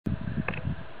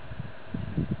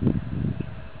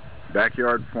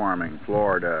Backyard farming,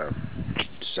 Florida,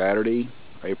 Saturday,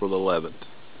 April 11th.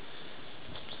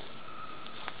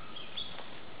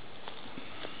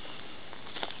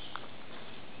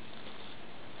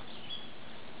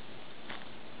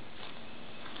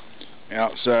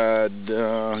 Outside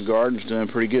garden's doing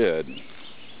pretty good.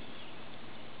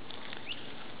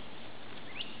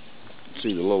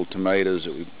 See the little tomatoes,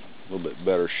 a little bit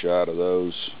better shot of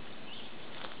those.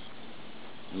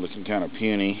 Looking kind of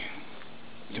puny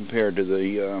compared to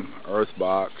the earth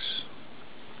box.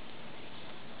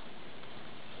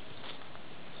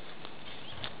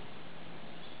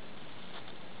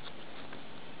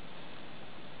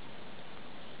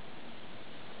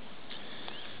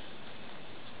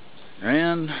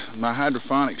 And my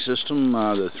hydroponic system,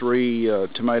 the 3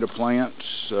 tomato plants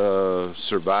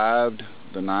survived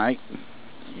the night,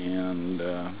 and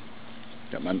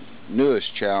got my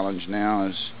newest challenge now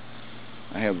is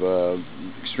I have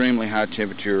extremely high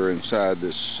temperature inside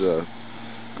this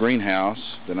greenhouse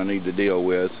that I need to deal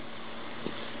with.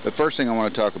 The first thing I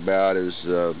want to talk about is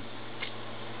the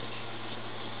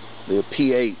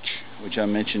pH, which I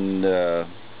mentioned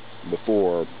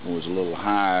before was a little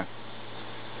high,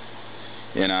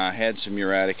 and I had some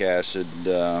uric acid,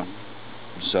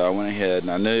 so I went ahead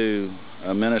and I knew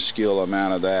a minuscule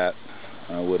amount of that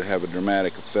would have a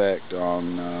dramatic effect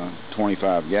on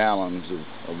 25 gallons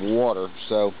of water.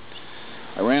 So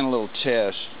I ran a little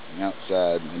test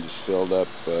outside and just filled up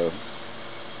a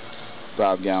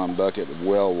 5-gallon bucket of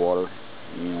well water,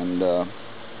 and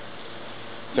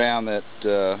found that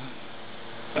the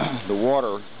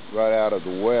water right out of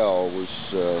the well was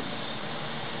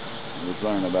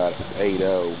running about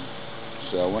 8.0.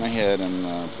 So I went ahead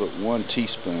and put 1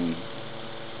 teaspoon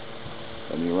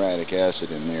of uric acid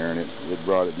in there, and it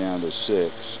brought it down to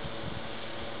 6.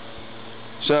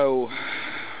 So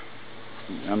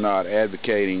I'm not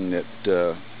advocating that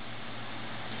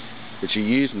you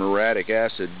use muriatic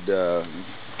acid,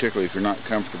 particularly if you're not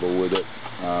comfortable with it.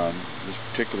 This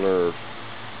particular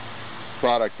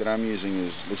product that I'm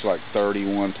using looks like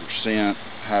 31%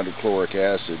 hydrochloric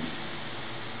acid.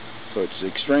 So it's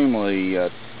extremely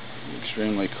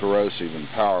corrosive and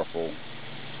powerful.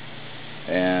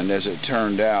 And as it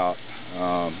turned out,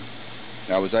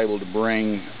 I was able to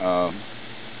bring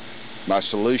my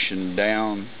solution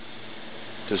down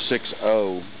to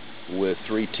 6.0 with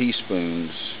 3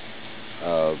 teaspoons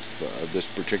of this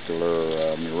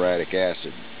particular muriatic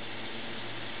acid.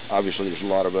 Obviously, there's a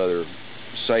lot of other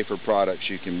safer products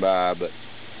you can buy, but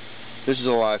this is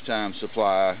a lifetime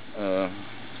supply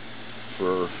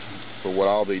for what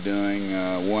I'll be doing.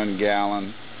 1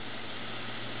 gallon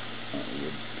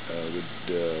would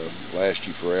last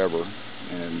you forever,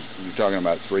 and you're talking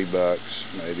about $3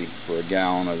 maybe for a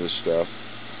gallon of this stuff.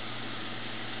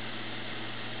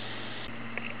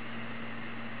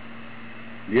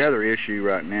 The other issue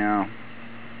right now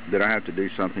that I have to do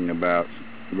something about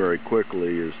very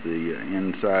quickly is the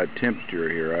inside temperature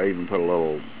here. I even put a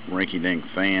little rinky-dink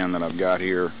fan that I've got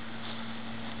here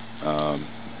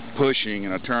pushing,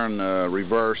 and I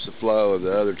reverse the flow of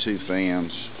the other 2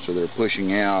 fans, so they're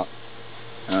pushing out.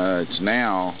 It's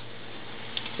now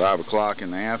 5 o'clock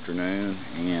in the afternoon,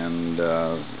 and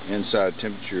inside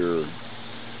temperature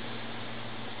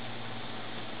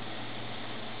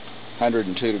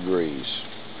 102 degrees.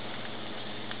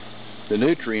 The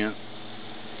nutrient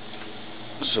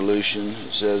solution,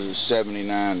 it says, is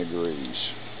 79 degrees.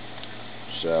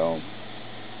 So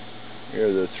here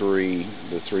are the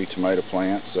three tomato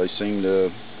plants. They seem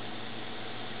to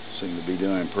be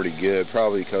doing pretty good,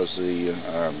 probably because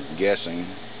I'm guessing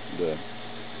the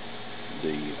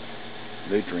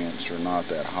nutrients are not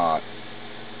that hot.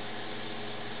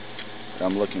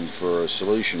 I'm looking for a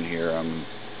solution here. I'm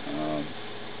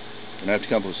gonna have to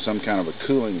come up with some kind of a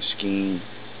cooling scheme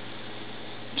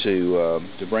to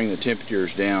bring the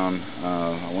temperatures down.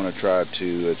 I want to try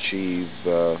to achieve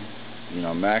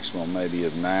maximum maybe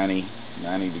of 90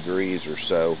 degrees or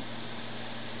so.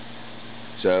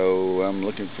 So I'm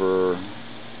looking for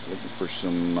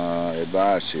some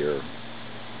advice here.